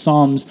 In the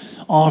Psalms,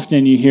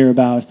 often you hear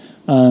about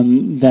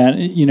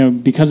that,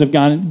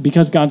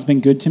 because God's been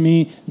good to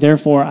me,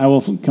 therefore I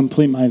will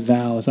complete my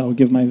vows. I will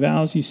give my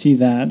vows. You see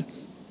that.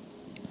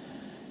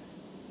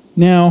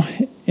 Now,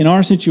 in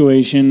our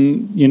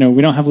situation, we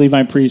don't have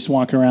Levite priests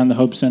walking around the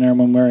Hope Center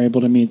when we're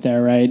able to meet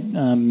there, right?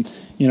 Time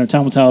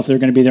will tell if they're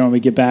going to be there when we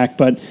get back.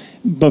 But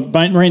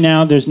right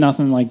now, there's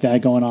nothing like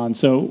that going on.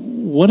 So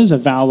what does a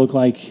vow look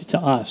like to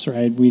us,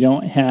 right? We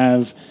don't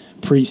have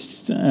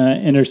priests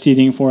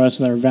interceding for us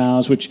with our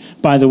vows, which,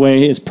 by the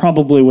way, is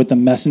probably what the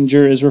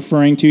messenger is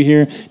referring to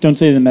here. Don't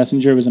say the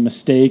messenger was a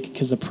mistake,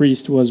 because the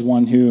priest was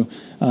one who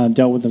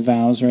dealt with the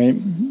vows, right?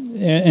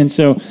 And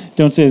so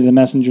don't say the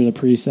messenger, the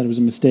priest, that it was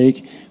a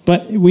mistake.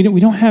 But we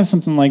don't have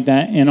something like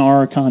that in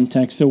our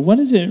context. So what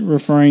is it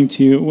referring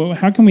to?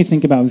 How can we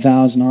think about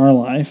vows in our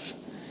life?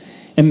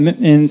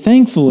 And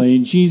thankfully,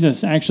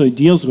 Jesus actually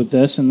deals with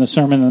this in the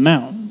Sermon on the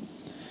Mount.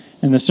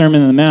 In the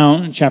Sermon on the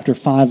Mount, chapter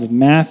 5 of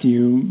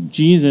Matthew,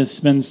 Jesus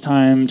spends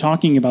time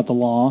talking about the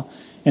law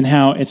and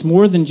how it's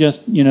more than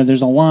just,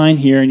 there's a line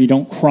here and you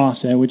don't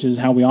cross it, which is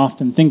how we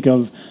often think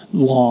of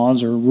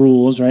laws or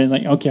rules, right?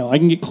 Like, okay, well, I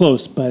can get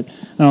close, but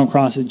I don't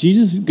cross it.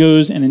 Jesus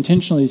goes and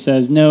intentionally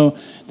says, no,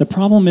 the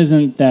problem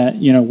isn't that,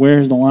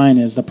 where the line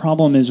is. The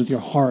problem is with your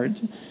heart,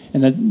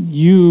 and that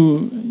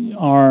you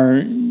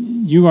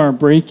are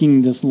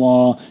breaking this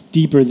law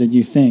deeper than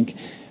you think.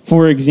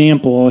 For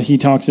example, he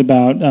talks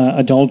about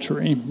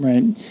adultery,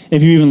 right?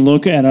 If you even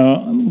look at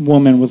a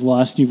woman with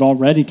lust, you've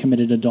already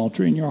committed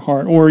adultery in your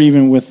heart. Or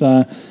even with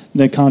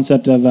the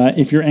concept of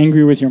if you're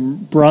angry with your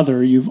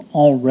brother, you've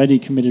already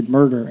committed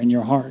murder in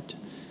your heart.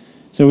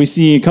 So we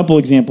see a couple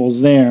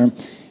examples there.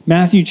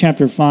 Matthew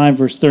chapter 5,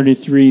 verse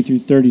 33 through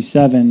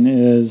 37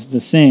 is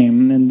the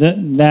same, and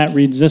that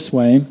reads this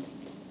way.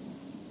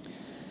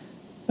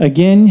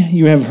 Again,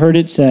 you have heard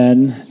it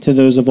said to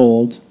those of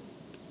old,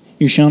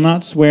 you shall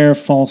not swear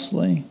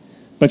falsely,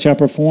 but shall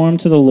perform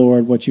to the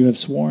Lord what you have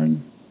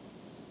sworn.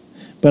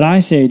 But I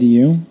say to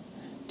you,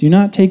 do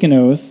not take an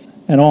oath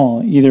at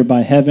all, either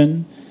by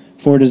heaven,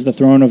 for it is the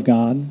throne of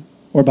God,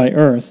 or by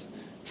earth,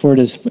 for it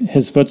is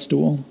his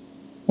footstool,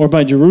 or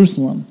by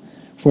Jerusalem,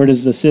 for it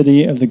is the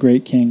city of the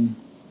great king.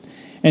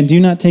 And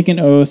do not take an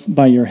oath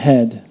by your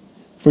head,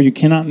 for you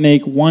cannot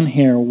make one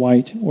hair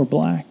white or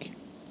black.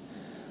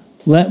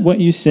 Let what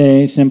you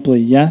say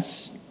simply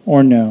yes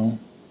or no.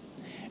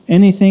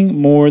 Anything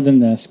more than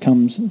this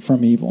comes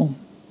from evil.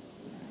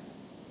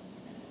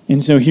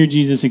 And so here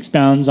Jesus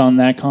expounds on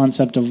that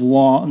concept of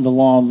law, the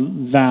law of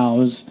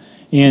vows,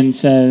 and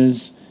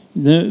says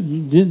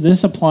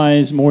this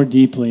applies more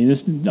deeply.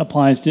 This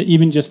applies to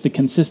even just the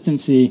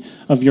consistency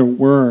of your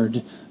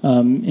word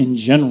in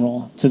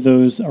general to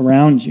those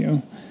around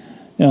you.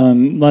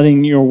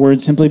 Letting your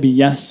word simply be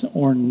yes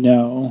or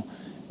no,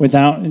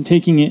 without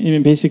taking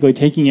it, basically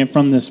taking it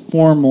from this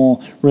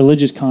formal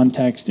religious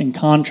context and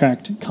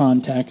contract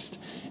context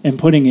and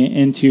putting it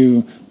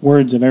into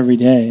words of every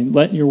day.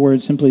 Let your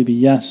word simply be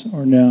yes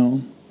or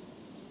no.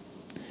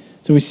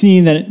 So we see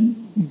that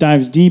it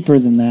dives deeper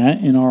than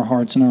that in our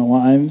hearts and our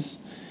lives.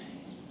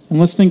 And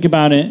let's think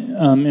about it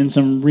in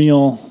some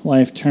real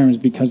life terms,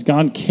 because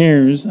God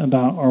cares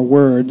about our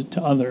word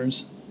to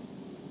others.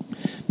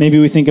 Maybe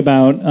we think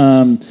about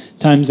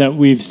times that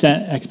we've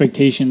set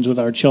expectations with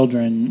our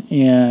children,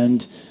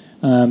 and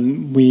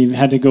we've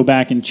had to go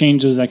back and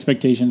change those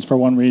expectations for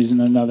one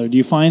reason or another. Do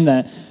you find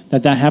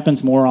that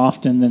happens more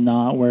often than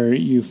not, where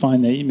you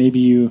find that maybe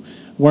you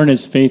weren't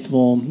as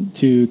faithful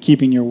to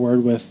keeping your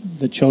word with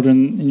the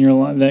children in your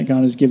life that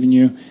God has given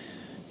you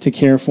to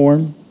care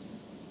for?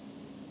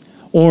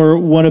 Or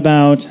what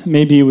about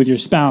maybe with your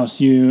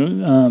spouse?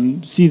 You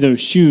see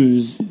those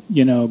shoes,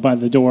 by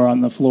the door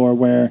on the floor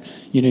where,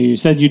 you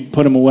said you'd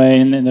put them away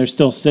and then they're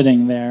still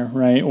sitting there,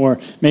 right? Or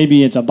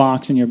maybe it's a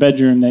box in your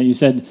bedroom that you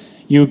said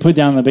you would put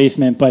down in the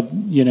basement, but,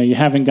 you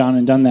haven't gone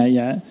and done that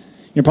yet.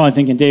 You're probably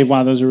thinking, Dave,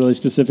 wow, those are really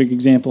specific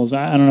examples.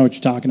 I don't know what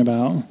you're talking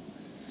about.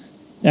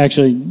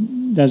 Actually,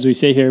 as we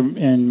sit here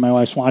and my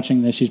wife's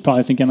watching this, she's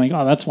probably thinking like,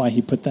 oh, that's why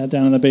he put that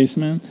down in the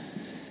basement.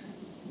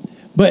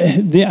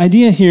 But the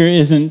idea here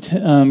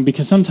isn't,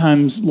 because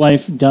sometimes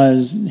life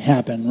does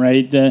happen,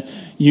 right?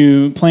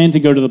 You plan to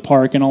go to the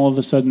park and all of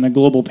a sudden a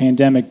global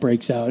pandemic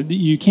breaks out.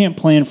 You can't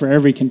plan for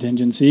every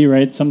contingency,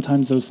 right?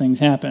 Sometimes those things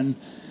happen.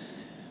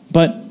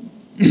 But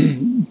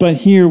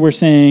here we're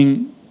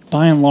saying,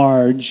 by and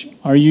large,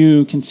 are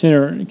you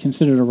considered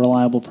a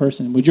reliable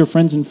person? Would your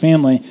friends and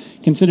family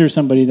consider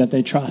somebody that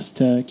they trust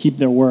to keep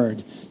their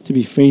word, to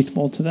be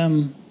faithful to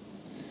them?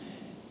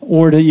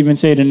 Or to even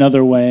say it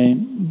another way,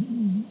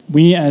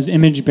 we as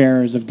image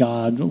bearers of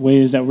God,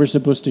 ways that we're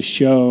supposed to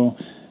show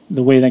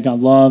the way that God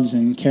loves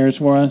and cares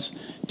for us,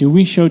 do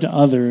we show to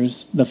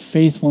others the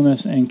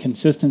faithfulness and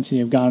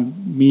consistency of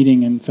God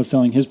meeting and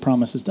fulfilling his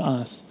promises to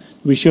us?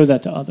 We show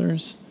that to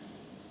others.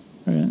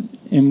 Right?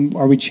 And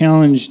are we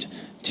challenged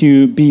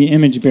to be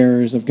image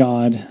bearers of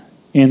God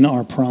in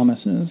our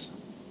promises?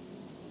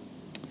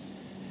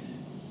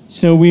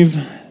 So we've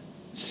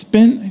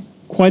spent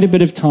quite a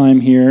bit of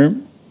time here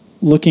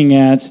looking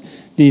at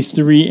these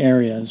three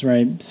areas,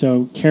 right?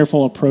 So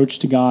careful approach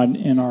to God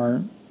in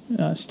our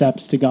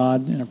steps to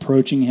God and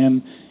approaching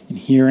him and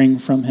hearing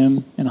from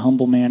him in a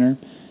humble manner.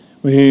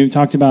 We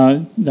talked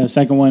about the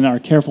second one, our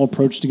careful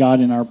approach to God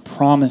in our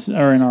promise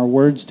or in our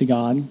words to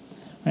God,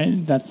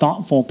 right? That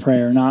thoughtful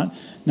prayer, not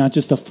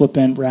just the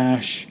flippant,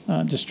 rash,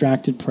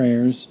 distracted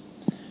prayers.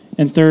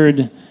 And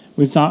third,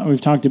 we've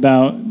talked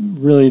about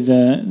really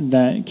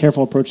that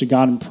careful approach to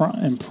God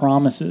and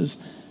promises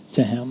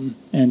to him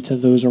and to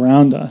those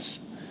around us.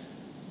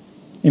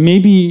 And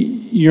maybe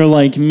you're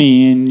like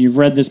me and you've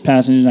read this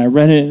passage, and I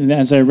read it, and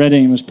as I read it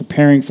and was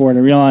preparing for it, I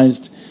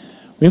realized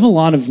we have a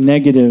lot of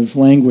negative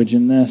language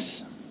in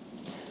this,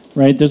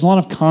 right? There's a lot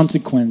of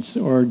consequence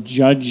or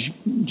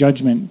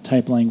judgment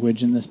type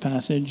language in this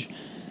passage.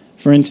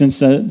 For instance,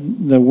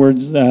 the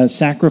words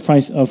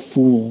sacrifice of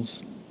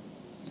fools,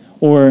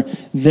 or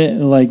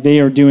they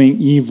are doing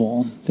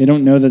evil. They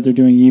don't know that they're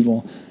doing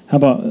evil. How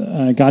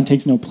about God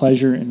takes no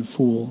pleasure in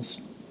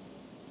fools?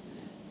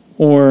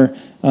 Or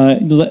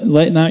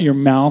let not your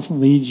mouth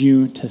lead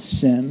you to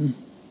sin.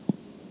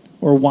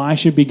 Or why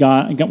should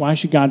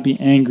God be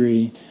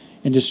angry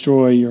and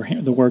destroy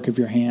the work of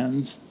your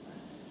hands?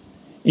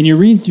 And you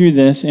read through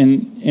this,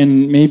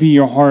 and maybe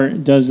your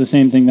heart does the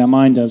same thing that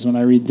mine does when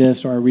I read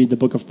this or I read the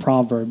book of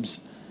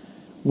Proverbs,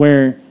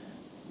 where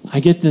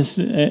I get this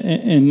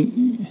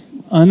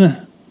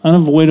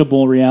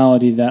unavoidable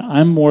reality that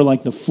I'm more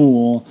like the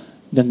fool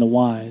than the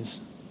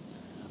wise.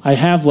 I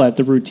have let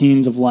the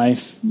routines of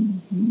life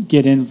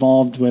get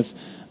involved with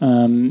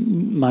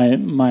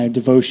my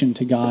devotion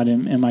to God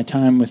and my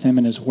time with him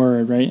and his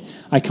word, right?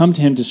 I come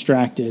to him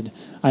distracted.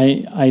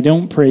 I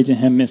don't pray to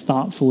him as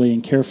thoughtfully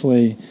and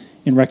carefully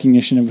in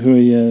recognition of who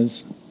he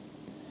is.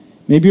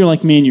 Maybe you're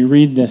like me and you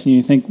read this and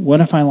you think,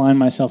 what if I align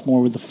myself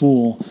more with the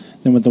fool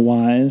than with the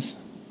wise?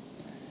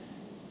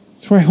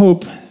 That's where I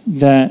hope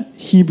that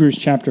Hebrews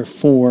chapter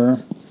 4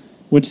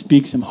 would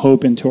speak some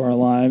hope into our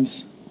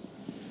lives.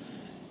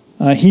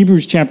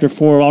 Hebrews chapter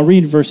 4, I'll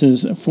read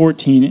verses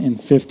 14 and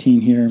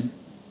 15 here.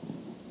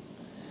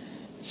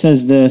 It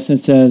says this,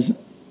 it says,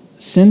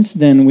 "Since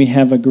then we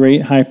have a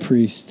great high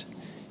priest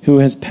who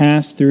has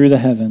passed through the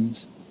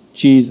heavens,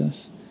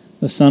 Jesus,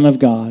 the Son of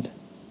God.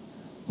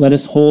 Let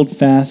us hold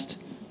fast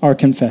our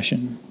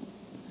confession.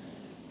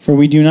 For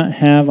we do not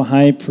have a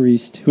high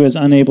priest who is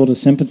unable to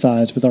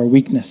sympathize with our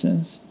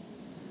weaknesses,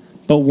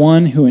 but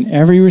one who in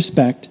every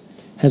respect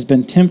has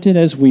been tempted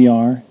as we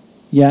are,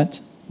 yet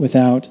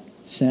without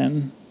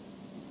sin."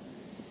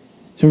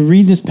 So we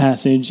read this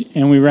passage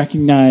and we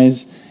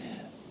recognize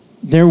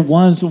there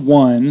was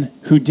one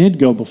who did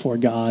go before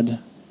God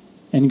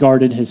and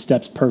guarded his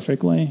steps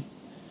perfectly.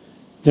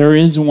 There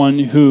is one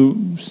who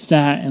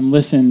sat and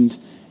listened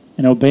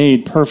and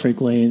obeyed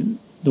perfectly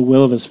the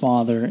will of his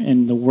Father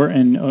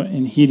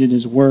and heeded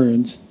his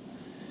words.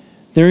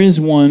 There is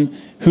one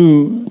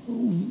who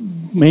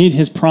made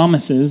his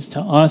promises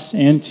to us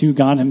and to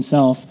God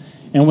himself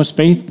and was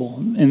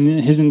faithful in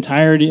his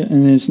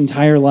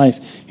entire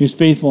life. He was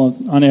faithful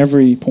on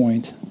every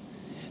point.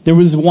 There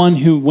was one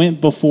who went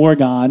before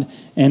God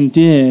and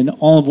did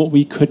all of what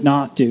we could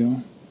not do.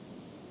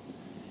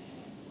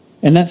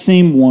 And that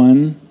same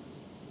one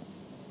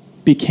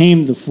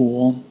became the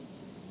fool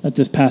that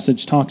this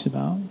passage talks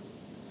about.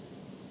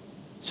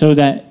 So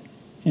that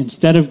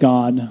instead of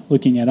God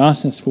looking at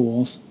us as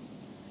fools,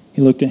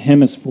 he looked at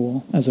him as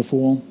a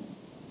fool.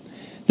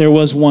 There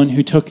was one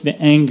who took the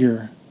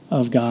anger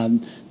of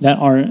God, that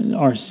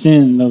our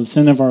sin, the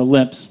sin of our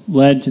lips,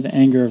 led to the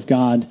anger of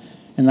God,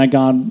 and that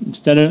God,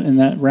 and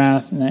that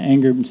wrath and that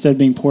anger, instead of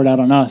being poured out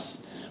on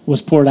us,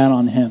 was poured out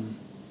on him.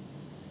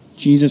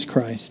 Jesus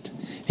Christ.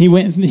 He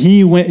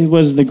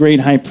was the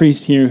great high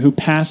priest here who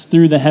passed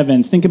through the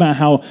heavens. Think about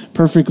how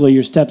perfectly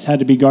your steps had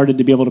to be guarded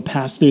to be able to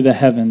pass through the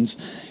heavens.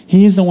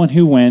 He is the one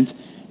who went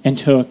and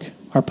took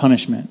our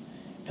punishment.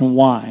 And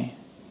why?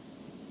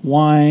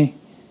 Why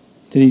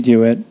did he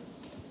do it?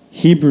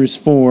 Hebrews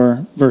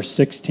 4, verse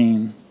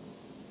 16.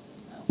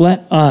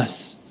 "Let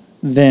us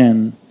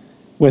then,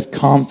 with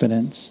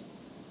confidence,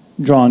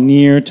 draw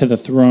near to the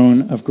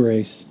throne of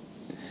grace,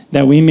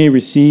 that we may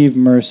receive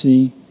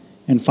mercy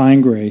and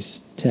find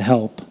grace to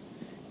help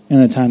in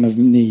the time of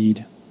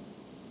need."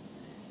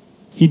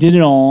 He did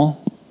it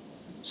all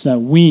so that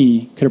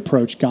we could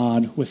approach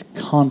God with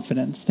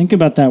confidence. Think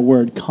about that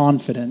word,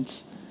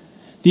 confidence.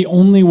 The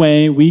only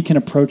way we can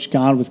approach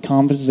God with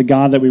confidence, the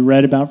God that we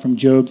read about from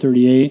Job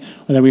 38,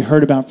 or that we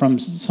heard about from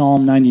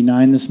Psalm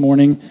 99 this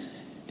morning,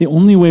 the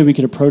only way we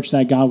could approach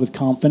that God with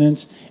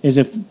confidence is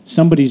if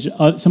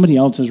somebody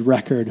else's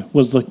record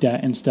was looked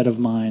at instead of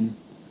mine.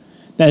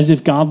 As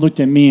if God looked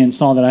at me and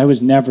saw that I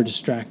was never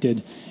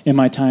distracted in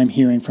my time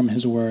hearing from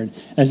his word.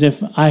 As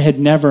if I had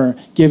never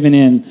given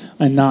in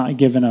and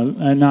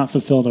not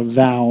fulfilled a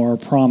vow or a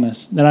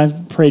promise. That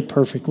I've prayed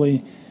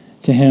perfectly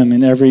to him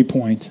in every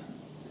point.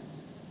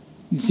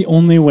 It's the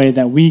only way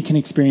that we can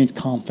experience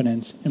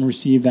confidence and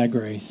receive that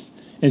grace,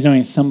 is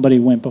knowing somebody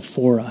went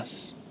before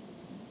us.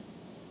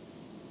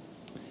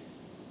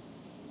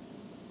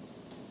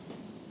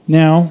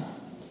 Now,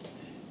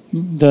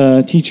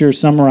 the teacher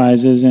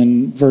summarizes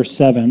in verse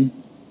 7.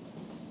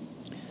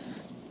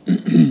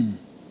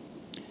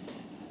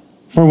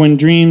 For when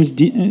dreams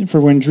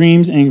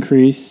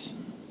increase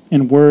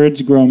and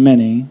words grow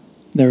many,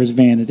 there is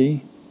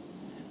vanity.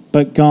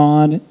 But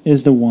God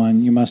is the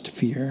one you must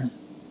fear.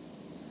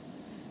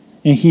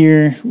 And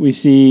here we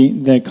see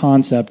the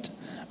concept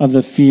of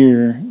the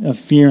fear, of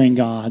fearing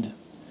God.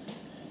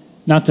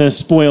 Not to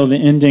spoil the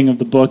ending of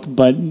the book,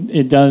 but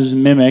it does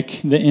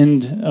mimic the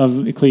end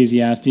of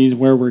Ecclesiastes,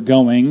 where we're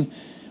going,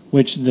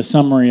 which the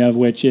summary of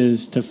which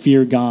is to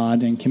fear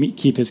God and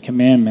keep his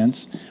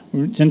commandments.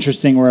 It's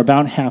interesting, we're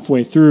about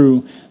halfway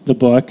through the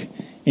book,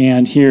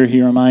 and here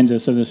he reminds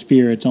us of this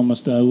fear. It's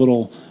almost a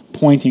little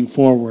pointing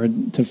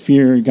forward. To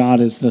fear God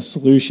is the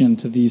solution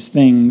to these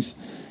things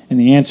and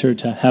the answer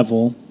to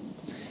Hevel.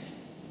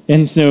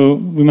 And so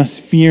we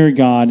must fear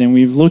God, and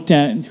we've looked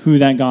at who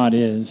that God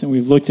is, and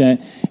we've looked at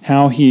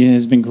how he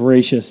has been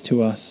gracious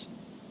to us.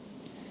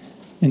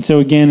 And so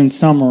again, in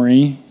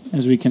summary,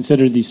 as we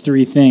consider these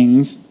three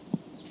things,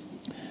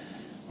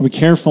 are we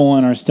careful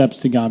in our steps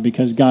to God,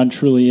 because God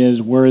truly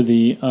is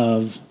worthy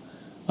of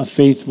a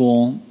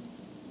faithful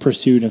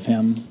pursuit of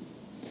him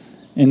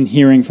and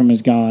hearing from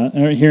his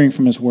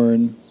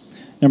word.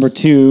 Number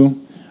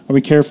 2, are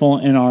we careful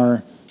in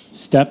our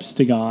steps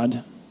to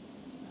God?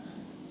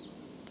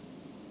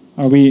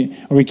 Are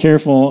we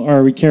careful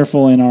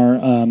in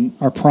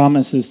our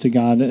promises to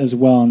God as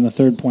well? And the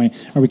third point,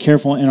 are we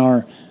careful in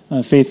our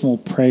faithful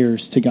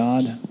prayers to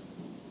God?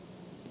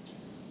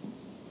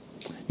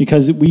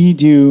 Because we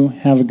do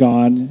have a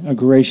God, a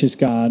gracious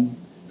God,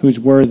 who's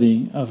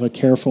worthy of a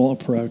careful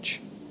approach.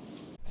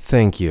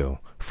 Thank you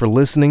for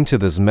listening to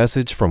this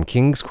message from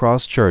King's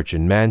Cross Church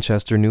in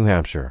Manchester, New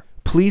Hampshire.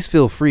 Please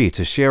feel free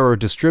to share or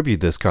distribute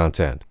this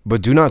content,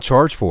 but do not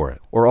charge for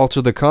it or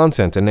alter the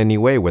content in any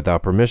way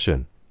without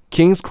permission.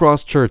 King's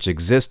Cross Church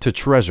exists to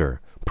treasure,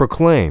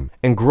 proclaim,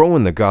 and grow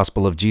in the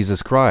gospel of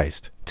Jesus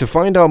Christ. To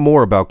find out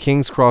more about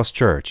King's Cross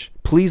Church,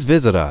 please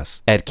visit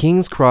us at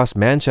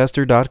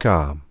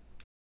kingscrossmanchester.com.